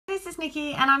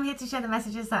Nikki, and I'm here to share the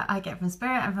messages that I get from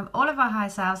Spirit and from all of our higher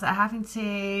selves that are having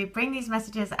to bring these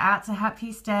messages out to help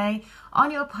you stay on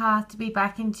your path to be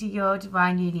back into your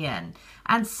divine union.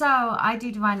 And so I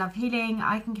do divine love healing.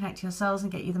 I can connect to your souls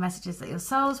and get you the messages that your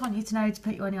souls want you to know to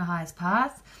put you on your highest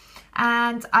path.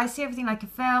 And I see everything like a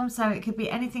film, so it could be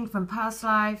anything from past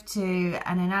life to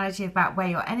an analogy about where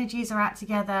your energies are at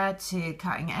together, to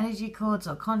cutting energy cords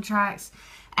or contracts,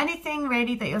 anything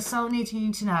really that your soul needs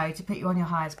you to know to put you on your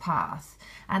highest path.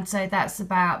 And so that's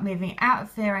about moving out of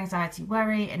fear, anxiety,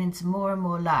 worry, and into more and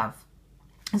more love.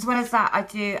 As well as that, I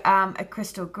do a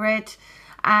crystal grid.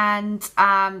 And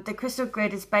the crystal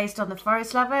grid is based on the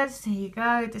forest lovers. Here you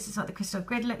go. This is what the crystal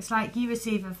grid looks like. You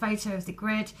receive a photo of the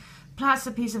grid plus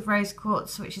a piece of rose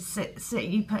quartz, which is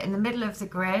you put in the middle of the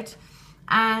grid.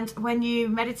 And when you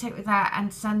meditate with that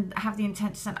and have the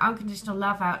intent to send unconditional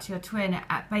love out to your twin, it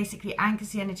basically anchors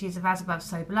the energies of as above,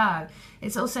 so below.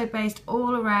 It's also based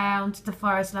all around the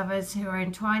forest lovers who are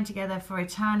entwined together for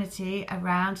eternity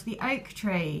around the oak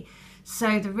tree.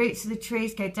 So the roots of the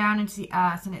trees go down into the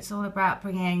earth, and it's all about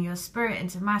bringing your spirit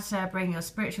into matter, bringing your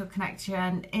spiritual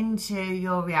connection into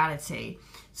your reality.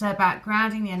 So about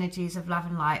grounding the energies of love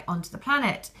and light onto the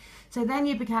planet. So then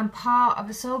you become part of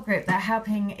a soul group that are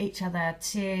helping each other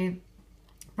to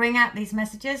bring out these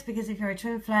messages, because if you're a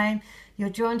twin flame, you're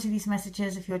drawn to these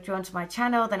messages. If you're drawn to my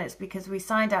channel, then it's because we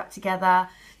signed up together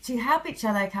to help each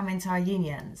other come into our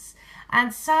unions.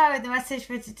 And so the message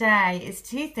for today is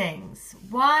two things.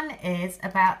 One is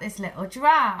about this little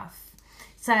giraffe.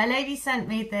 So a lady sent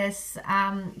me this.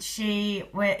 She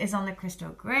is on the crystal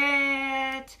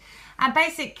grid. And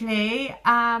basically,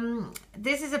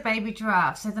 this is a baby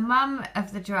giraffe. So the mum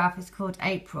of the giraffe is called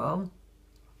April.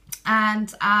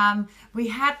 And we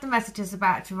had the messages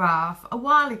about giraffe a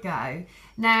while ago.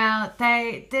 Now,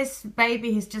 this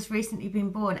baby has just recently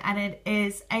been born, and it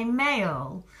is a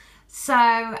male. So,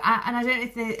 and I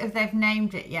don't know if they've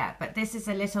named it yet, but this is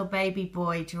a little baby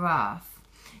boy giraffe.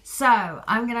 So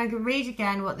I'm going to read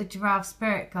again what the giraffe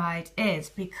spirit guide is,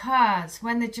 because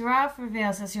when the giraffe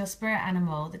reveals as your spirit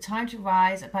animal, the time to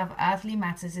rise above earthly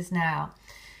matters is now.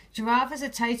 Giraffe as a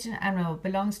totem animal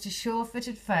belongs to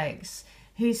sure-footed folks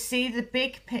who see the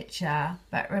big picture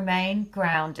but remain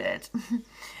grounded.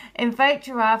 Invoke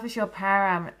giraffe as your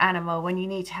power animal when you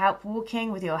need help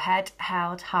walking with your head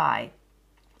held high.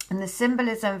 And the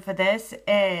symbolism for this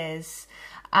is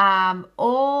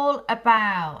all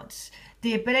about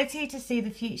the ability to see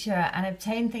the future and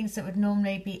obtain things that would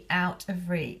normally be out of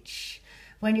reach.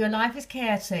 When your life is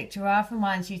chaotic, giraffe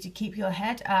reminds you to keep your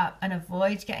head up and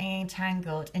avoid getting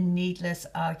entangled in needless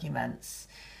arguments.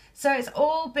 So it's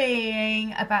all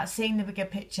being about seeing the bigger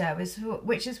picture,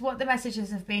 which is what the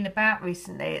messages have been about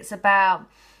recently. It's about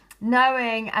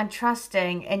knowing and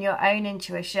trusting in your own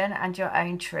intuition and your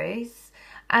own truth.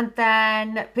 And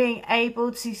then being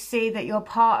able to see that you're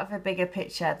part of a bigger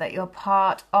picture, that you're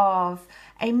part of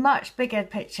a much bigger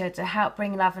picture to help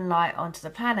bring love and light onto the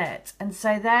planet. And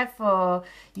so therefore,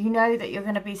 you know that you're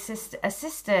going to be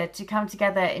assisted to come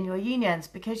together in your unions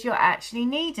because you're actually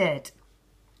needed.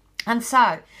 And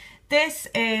so this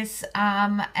is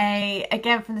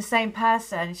again from the same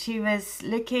person. She was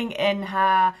looking in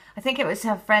her, I think it was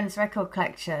her friend's record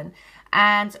collection.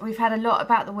 And we've had a lot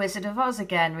about the Wizard of Oz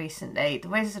again recently. The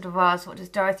Wizard of Oz, what does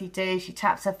Dorothy do? She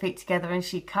taps her feet together and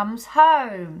she comes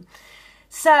home.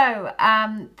 So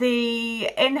she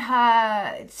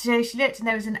looked and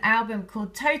there was an album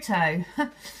called Toto.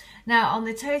 Now on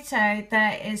the Toto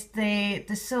there is the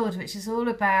sword, which is all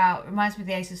about, reminds me of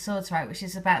the Ace of Swords, right? Which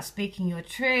is about speaking your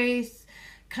truth,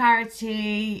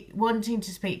 clarity, wanting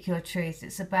to speak your truth.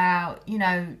 It's about, you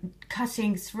know,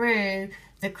 cutting through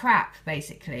the crap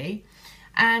basically.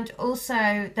 And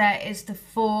also there is the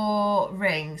 4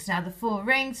 rings. Now the 4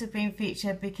 rings have been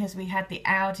featured because we had the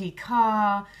Audi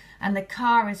car, and the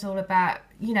car is all about,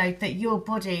 you know, that your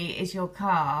body is your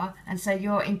car, and so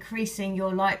you're increasing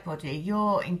your light body.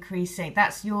 You're increasing,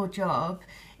 that's your job,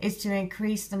 is to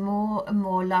increase the more and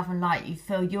more love and light you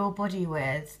fill your body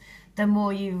with, the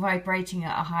more you're vibrating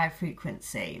at a higher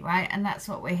frequency, right? And that's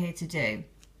what we're here to do.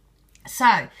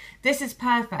 So this is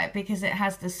perfect because it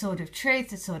has the sword of truth,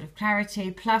 the sword of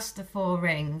clarity, plus the 4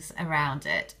 rings around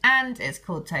it. And it's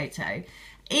called Toto.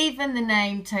 Even the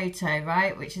name Toto,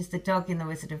 right, which is the dog in the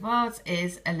Wizard of Oz,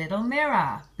 is a little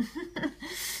mirror.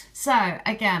 So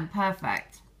again,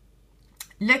 perfect.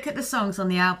 Look at the songs on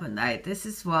the album though. This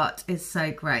is what is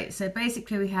so great. So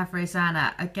basically we have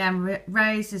Rosanna. Again,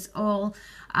 Rose is all,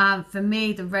 for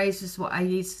me, the rose is what I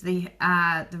use for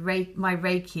my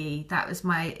Reiki. That was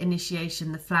my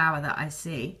initiation, the flower that I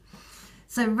see.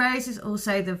 So rose is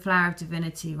also the flower of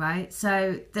divinity, right?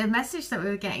 So the message that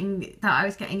I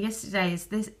was getting yesterday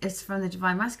is from the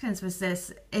divine masculines, was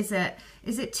this: is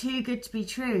it too good to be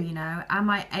true? You know, am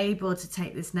I able to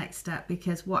take this next step?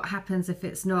 Because what happens if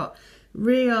it's not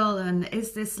real? And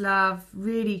is this love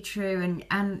really true?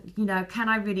 And you know, can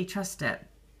I really trust it?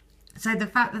 So the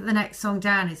fact that the next song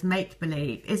down is make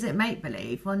believe, is it make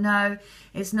believe? Well, no,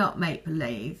 it's not make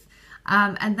believe.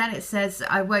 And then it says,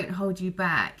 I won't hold you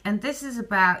back. And this is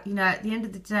about, you know, at the end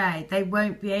of the day, they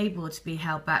won't be able to be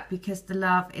held back because the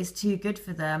love is too good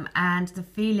for them and the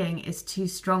feeling is too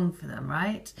strong for them,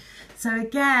 right? So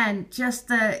again, just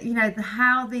the, you know,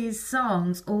 how these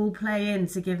songs all play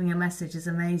into giving a message is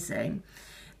amazing.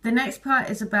 The next part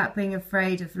is about being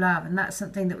afraid of love, and that's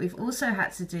something that we've also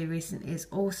had to do recently, is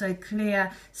also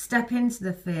step into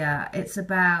the fear. It's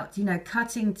about, you know,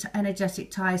 cutting energetic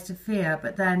ties to fear,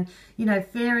 but then, you know,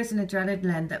 fear is an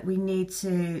adrenaline that we need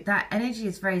to, that energy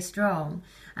is very strong.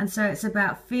 And so it's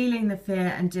about feeling the fear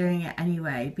and doing it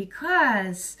anyway,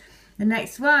 because the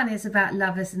next one is about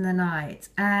lovers in the night.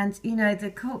 And, you know, the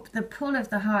pull of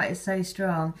the heart is so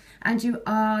strong, and you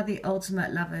are the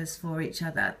ultimate lovers for each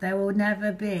other. There will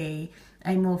never be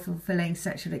a more fulfilling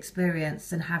sexual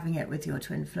experience than having it with your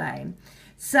twin flame.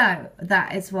 So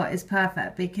that is what is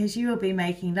perfect, because you will be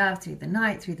making love through the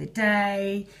night, through the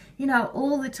day, you know,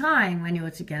 all the time when you're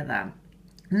together.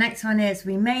 The next one is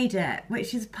we made it,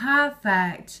 which is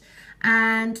perfect.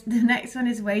 And the next one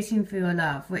is waiting for your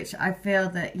love, which I feel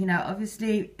that, you know,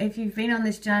 obviously if you've been on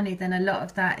this journey, then a lot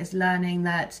of that is learning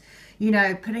that, you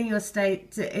know, putting your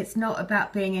state, it's not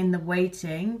about being in the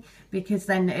waiting, because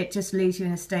then it just leaves you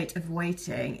in a state of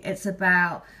waiting. It's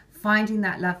about finding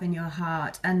that love in your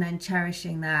heart and then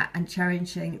cherishing that and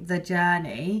cherishing the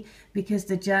journey, because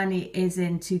the journey is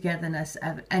in togetherness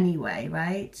anyway,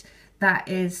 right? That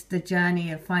is the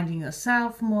journey of finding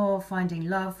yourself more, finding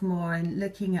love more, and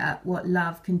looking at what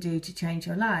love can do to change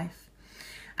your life.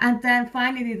 And then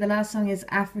finally, the last song is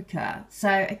Africa.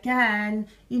 So again,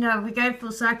 you know, we go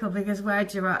full circle, because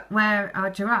where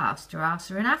are giraffes? Giraffes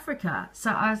are in Africa.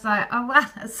 So I was like, oh wow,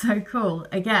 that's so cool.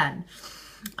 Again,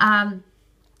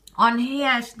 on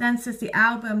here, she then says the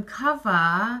album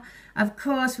cover. Of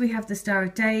course, we have the Star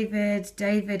of David.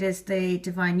 David is the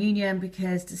divine union,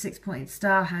 because the 6-pointed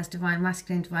star has divine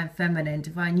masculine, divine feminine,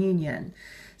 divine union.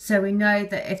 So we know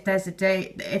that if there's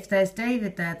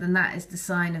David there, then that is the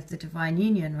sign of the divine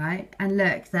union, right? And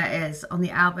look, there is on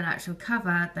the album actual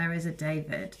cover, there is a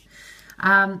David.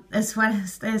 As well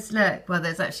as there's, look, well,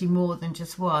 there's actually more than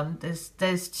just one.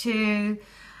 There's two.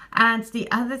 And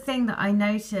the other thing that I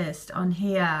noticed on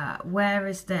here, where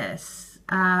is this?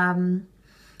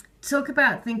 Talk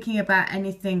about thinking about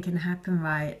anything can happen,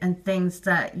 right? And things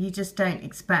that you just don't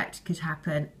expect could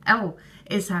happen. Oh,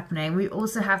 is happening. We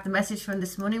also have the message from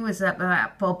this morning was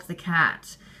about Bob the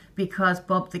cat, because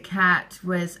Bob the cat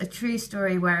was a true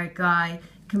story where a guy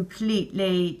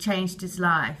completely changed his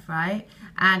life, right?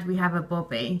 And we have a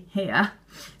Bobby here.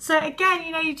 So again,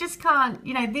 you know, you just can't,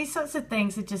 you know, these sorts of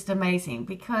things are just amazing,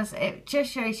 because it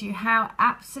just shows you how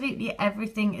absolutely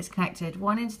everything is connected,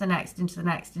 one into the next, into the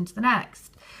next, into the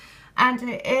next. And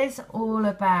it is all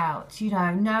about, you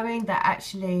know, knowing that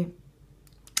actually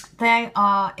they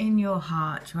are in your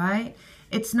heart, right?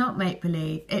 It's not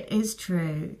make-believe. It is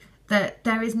true that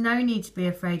there is no need to be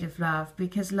afraid of love,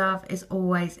 because love is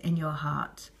always in your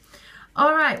heart.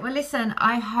 All right, well, listen,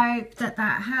 I hope that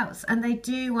helps. And they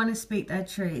do want to speak their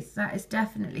truth. That is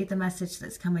definitely the message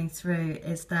that's coming through,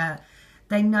 is that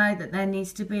they know that there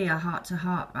needs to be a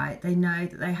heart-to-heart, right? They know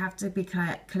that they have to be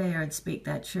clear and speak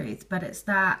their truth. But it's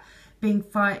that being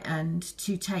frightened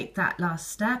to take that last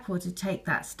step, or to take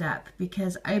that step,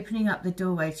 because opening up the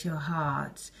doorway to your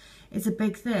heart is a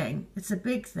big thing. It's a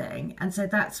big thing. And so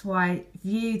that's why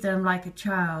view them like a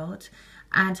child,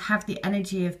 and have the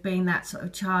energy of being that sort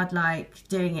of childlike,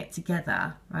 doing it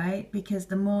together, right? Because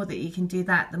the more that you can do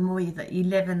that, the more that you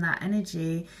live in that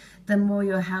energy, the more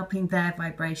you're helping their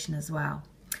vibration as well.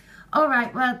 All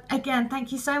right, well, again,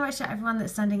 thank you so much to everyone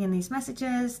that's sending in these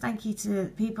messages. Thank you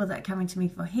to people that are coming to me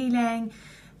for healing.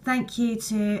 Thank you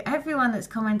to everyone that's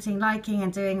commenting, liking,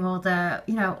 and doing all the,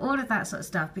 you know, all of that sort of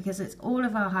stuff, because it's all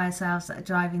of our higher selves that are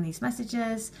driving these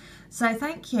messages. So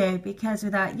thank you, because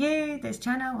without you, this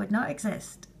channel would not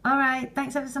exist. All right,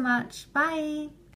 thanks ever so much. Bye.